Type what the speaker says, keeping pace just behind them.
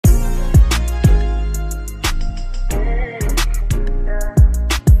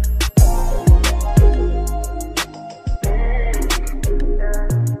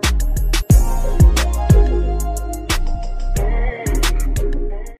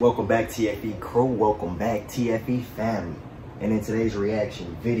Welcome back TFE crew, welcome back TFE family. And in today's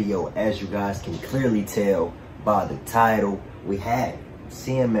reaction video, as you guys can clearly tell by the title, we had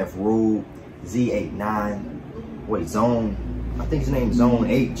CMF Rule, Z8ne, I think his name's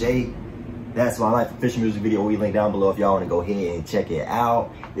Z8ne. That's My Life official music video. We link down below if y'all want to go ahead and check it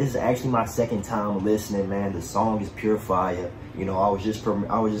out. This is actually my second time listening, man. The song is pure fire. You know, I was just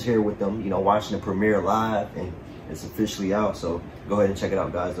here with them, you know, watching the premiere live, and it's officially out. So go ahead and check it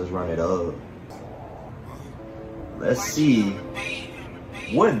out, guys. Let's run it up. Let's see,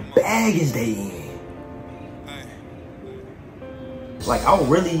 what bag is they in? Like, I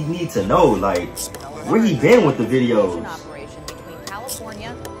really need to know, like, where he been with the videos. Operation between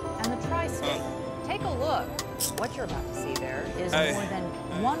California and the tri-state. Take a look. What you're about to see there is more than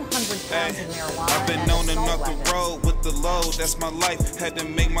 100 pounds of marijuana. I've been known to knock the road with the load. That's my life. Had to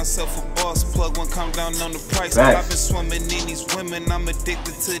make myself a boss. Plug one, come down on the price. I've been swimming in these women. I'm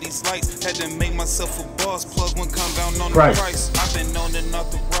addicted to these lights. Had to make myself a boss. Plug one, come down on the price. I've been known to knock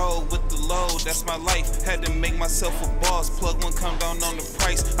the road with the load. That's my life. Had to make myself a boss. Plug one, come down on the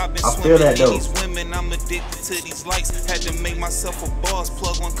price. I've been swimming in these women. I'm addicted to these lights. Had to make myself a boss.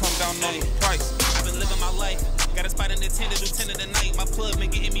 Plug one, come down on the price. I've been living my life. Got a spot in the 10 to do 10 of the night. My plug been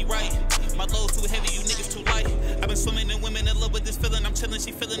getting me right. My load too heavy, you niggas too light. I've been swimming in women in love with this feeling. I'm chilling,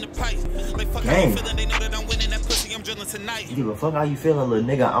 she feeling the pipe. Like fuck how you feeling, they know that I'm winning that pussy, I'm drilling tonight. You give a fuck how you feeling, little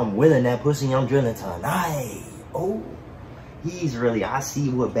nigga. I'm willing that pussy, I'm drilling tonight. Oh, he's really, I see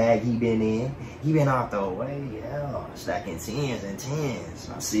what bag he been in. He been out the way, yeah. Stacking 10s and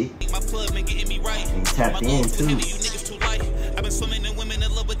 10s. I see. My plug been getting me right. And tapped in too. You niggas too light. I've been swimming in women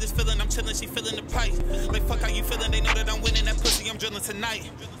in love with this feeling. I'm chilling, she feeling the pipe. Like fuck how you feeling, they know that I'm winning that pussy, I'm drilling tonight.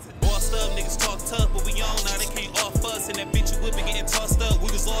 Bossed up, niggas talk tough, but we on now, they can't off us. And that bitch you whipping getting tossed up.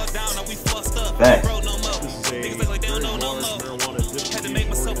 We was all down, now we fussed up. Back. Bro, no more. Niggas look like they don't know no more. Had to make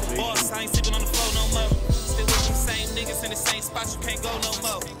myself a boss, I ain't sleeping on the floor no more. Still with the same niggas in the same spots, you can't go no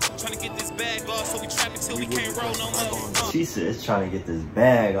more. Trying to get this bag off, so we trap until we can't roll no more. She says trying to get this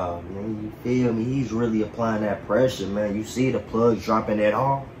bag off, man. You feel me? He's really applying that pressure, man. You see the plugs dropping it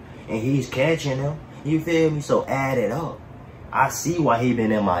off, and he's catching them. You feel me? So add it up. I see why he been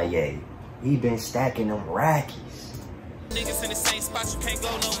MIA. He been stacking them rackies. Niggas in the same spots, you can't go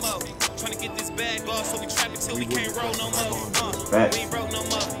no more. Trying to get this bag off, so we trap until we can't roll no more. We ain't broke no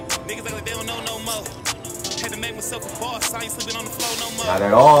more. Niggas like they don't know no more. Had to make myself a boss, I ain't sleeping on the floor no more. Not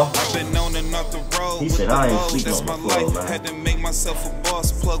at all. I've been known to knock the road. He said I ain't sleeping on the floor, man. Had to make myself a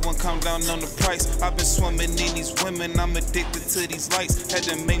boss. Plug one, come down on the price. I've been swimming in these women. I'm addicted to these lights. Had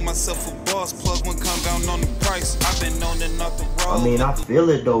to make myself a boss. Plug one, come down on the price. I've been known to knock the road. I mean, I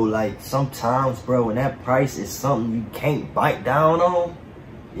feel it though. Like sometimes, bro, when that price is something you can't bite down on,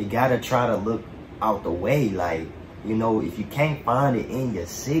 you gotta try to look out the way. Like, you know, if you can't find it in your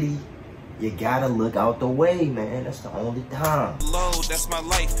city, you gotta look out the way, man. That's the only time. Load, that's my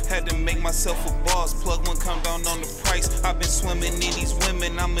life. Had to make myself a boss. Plug one, come down on the price. I've been swimming in these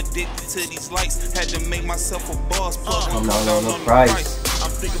women. I'm addicted to these lights. Had to make myself a boss. Plug one, come down on the price.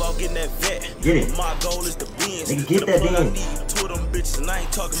 I'm thinking about getting that vet. Get it. My goal is the beans. Nigga, get that in. Two of them bitches, and I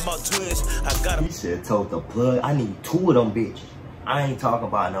ain't talking about twins. I got He said, told the plug, I need 2 of them bitches. I ain't talking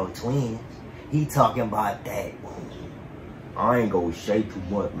about no twins. He talking about that. I ain't gonna shake too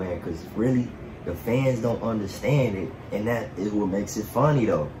much, man, because really, the fans don't understand it, and that is what makes it funny,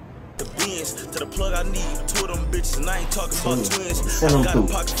 though. The beans to the plug, I need 2 of them bitches, and I ain't talking about twins. Send them I got through. a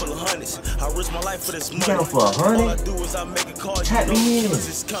pocket full of hundreds. I risk my life for this money. You got them for 100? All I do is I make a call. Tap you know me in. killers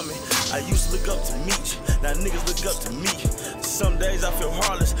is coming. I used to look up to Meech. Now niggas look up to me. Some days I feel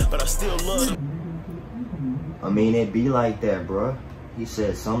heartless, but I still love them. I mean, it be like that, bruh. He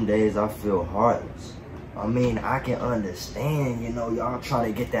said, some days I feel heartless. I mean, I can understand, you know, y'all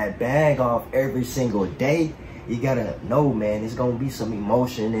trying to get that bag off every single day. You gotta know, man, there's gonna be some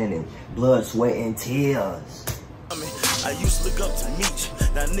emotion in it. Blood, sweat, and tears. I used to look up to Meech.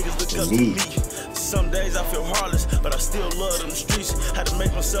 Now niggas look up to me. Some days I feel heartless, but I still love them streets. Had to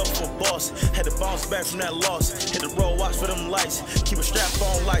make myself a boss. Had to bounce back from that loss. Hit the road, watch for them lights. Keep a strap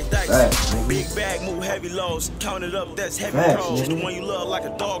on like dice. Big bag, move heavy loads. Count it up, that's heavy pros. The one you love like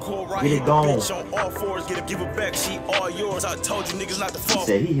a dog, hold right. Hit the bitch on all fours. Give her back, she all yours. I told you niggas not to fall. He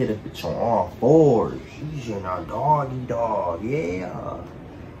said he hit a bitch on all 4s. She's in a doggy dog, yeah.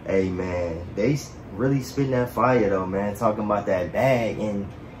 Hey, man, they really spitting that fire though, man, talking about that bag, and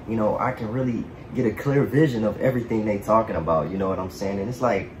you know, I can really get a clear vision of everything they talking about, you know what I'm saying? And it's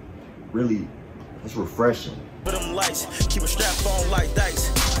like really It's refreshing. Keep a strap on like dice.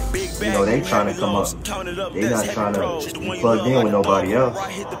 Big bag, you know, they trying to come up. They not trying to be plugged in with nobody else.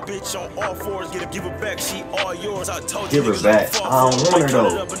 Give her back. I don't want her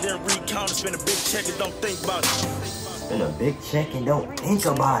though. Spend a big check and don't think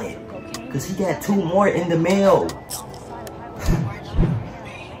about it. Cause he got 2 more in the mail.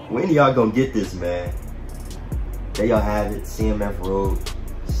 When y'all gonna get this, man? There y'all have it. CMF Road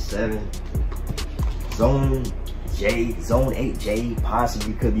 7. Zone 8J,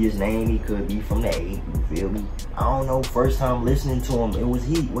 possibly could be his name. He could be from the 8, you feel me? I don't know, first time listening to him, it was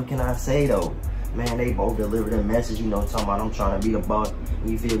heat. What can I say though? Man, they both delivered a message, you know, talking about I'm trying to be the boss.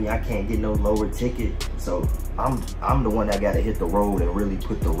 You feel me? I can't get no lower ticket. So I'm the one that gotta hit the road and really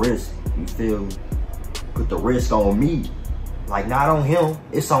put the risk, you feel me? Put the risk on me. Like, not on him,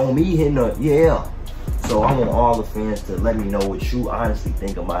 it's on me hitting the, yeah. So I want all the fans to let me know what you honestly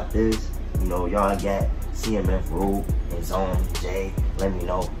think about this. You know, y'all got CMF Road and Zone J. Let me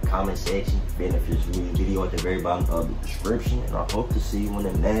know. Comment section. Benefits video at the very bottom of the description. And I hope to see you in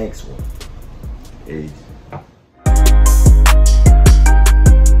the next one. Peace.